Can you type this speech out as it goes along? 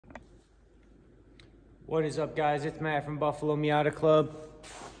What is up, guys? It's Matt from Buffalo Miata Club.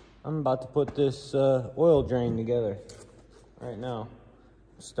 I'm about to put this oil drain together right now.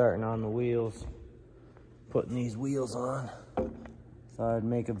 Starting on the wheels, putting these wheels on. Thought I'd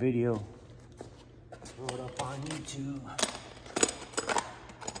make a video, throw it up on YouTube.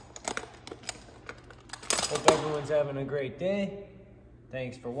 Hope everyone's having a great day.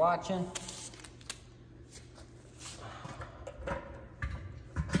 Thanks for watching.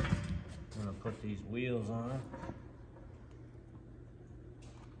 I'm gonna put these wheels on.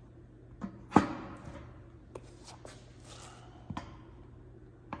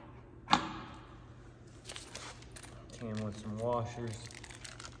 Came with some washers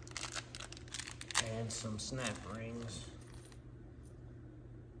and some snap rings.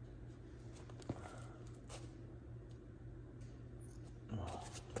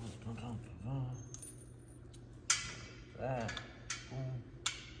 That. Boom.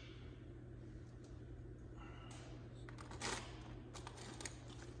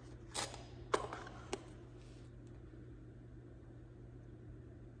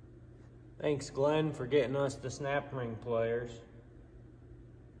 Thanks, Glenn, for getting us the snap ring pliers.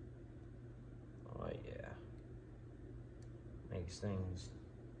 Oh yeah. Makes things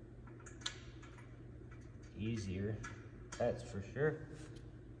easier, that's for sure.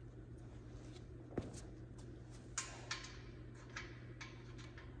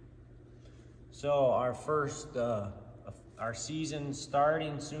 So our season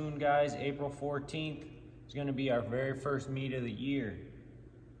starting soon, guys. April 14th is gonna be our very first meet of the year.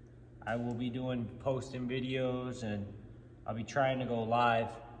 I will be posting videos, and I'll be trying to go live.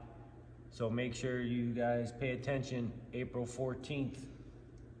 So make sure you guys pay attention. April 14th.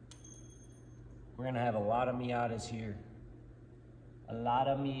 We're gonna have a lot of Miatas here. A lot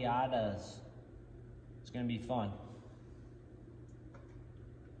of Miatas. It's gonna be fun.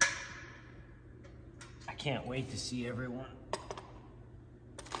 I can't wait to see everyone.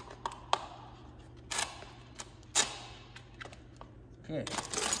 Okay.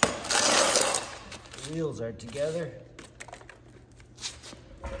 The wheels are together.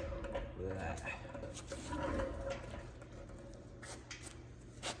 Look at that.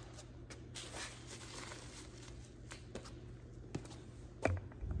 Check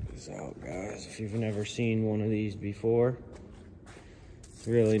this out, guys. If you've never seen one of these before, it's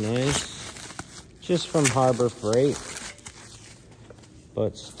really nice. Just from Harbor Freight,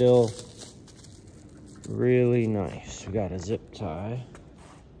 but still really nice. We got a zip tie.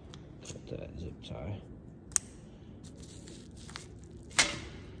 Got that zip tie.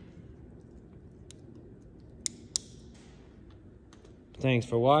 Thanks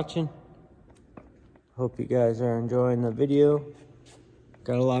for watching. Hope you guys are enjoying the video.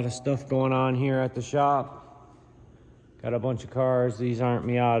 Got a lot of stuff going on here at the shop. Got a bunch of cars. These aren't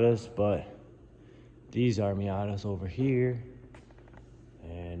Miatas, but these are Miatas over here.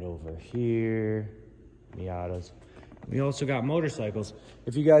 And over here, Miatas. We also got motorcycles.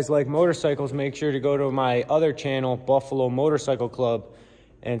 If you guys like motorcycles, make sure to go to my other channel, Buffalo Motorcycle Club,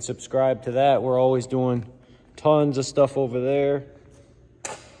 and subscribe to that. We're always doing tons of stuff over there.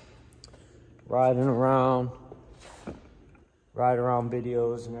 Ride around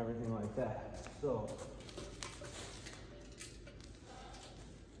videos and everything like that. So,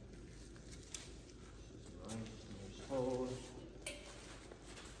 hose.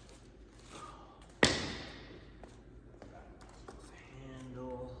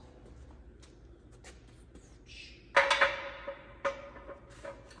 Handle.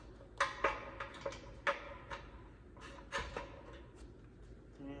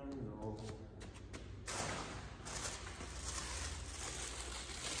 Handle.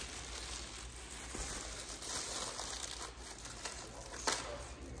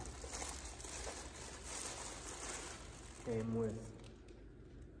 Came with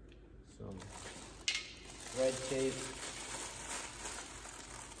some red tape.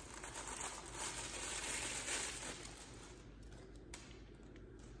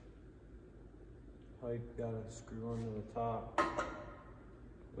 Pipe got a screw under the top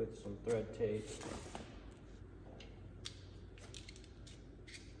with some thread tape.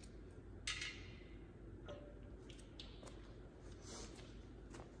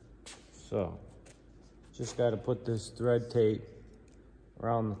 So, just got to put this thread tape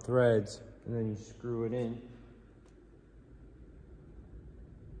around the threads, and then you screw it in.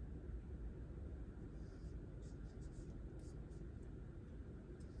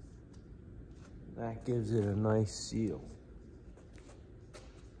 That gives it a nice seal.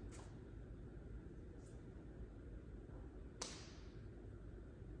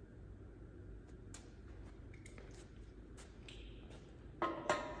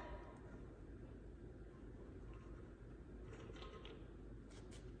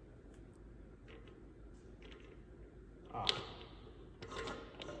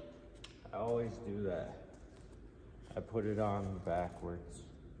 always do that. I put it on backwards.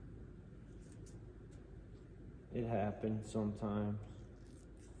 It happens sometimes.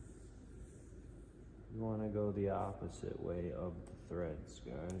 You want to go the opposite way of the threads,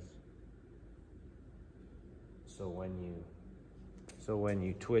 guys. So when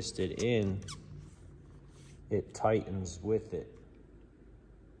you twist it in, it tightens with it.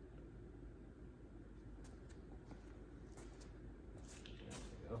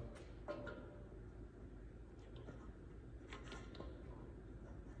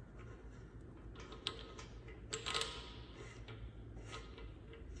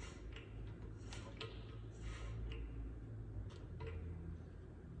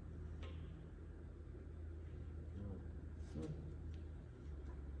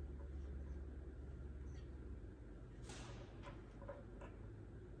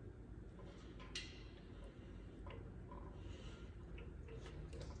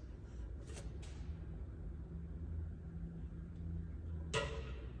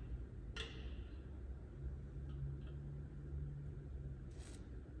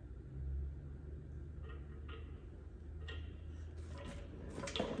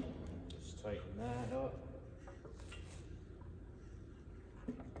 Tighten that up.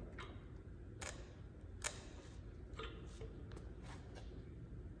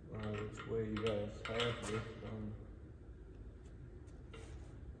 Which way you guys have this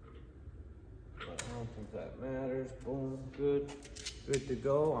but I don't think that matters. Boom, good to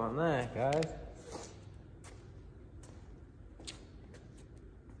go on that, guys.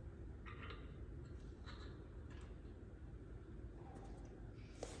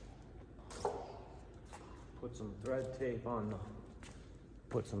 Put some thread tape on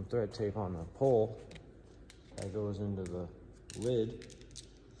the pole that goes into the lid.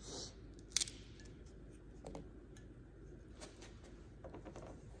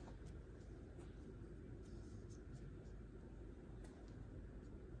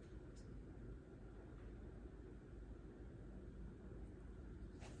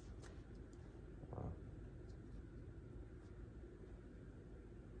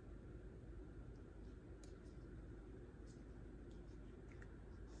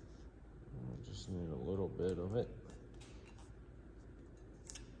 Just need a little bit of it.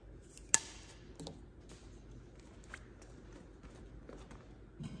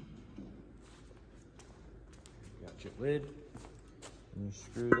 Got your lid, and you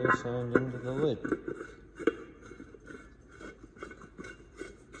screw this end into the lid.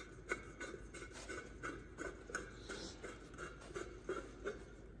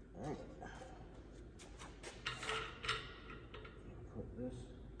 Put this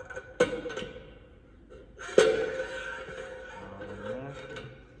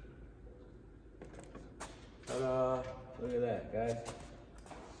ta-da! Look at that, guys.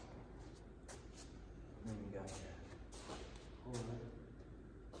 And you got your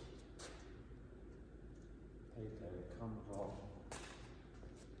tape that it comes all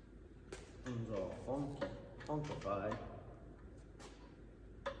funkified.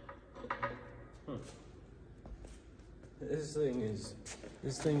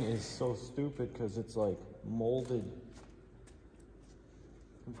 This thing is so stupid because it's like molded.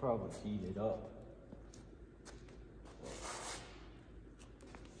 You can probably heat it up.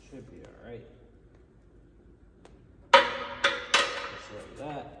 Should be all right. Just like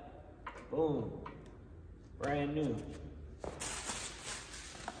that. Boom. Brand new.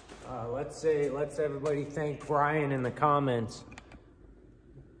 Let's everybody thank Brian in the comments.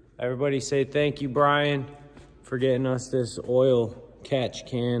 Everybody say thank you, Brian, for getting us this oil catch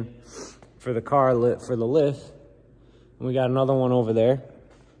can for the car for the lift. And we got another one over there.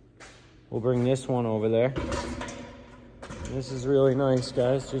 We'll bring this one over there. This is really nice,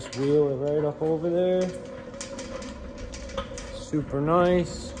 guys. Just wheel it right up over there. Super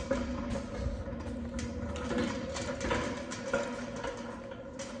nice.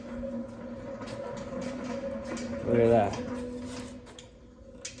 Look at that.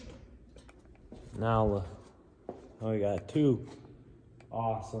 Now, we got two.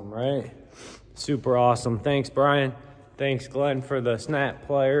 Awesome, right? Super awesome. Thanks, Brian. Thanks, Glenn, for the snap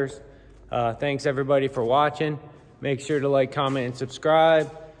pliers. Thanks, everybody, for watching. Make sure to like, comment, and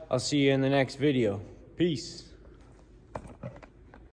subscribe. I'll see you in the next video. Peace.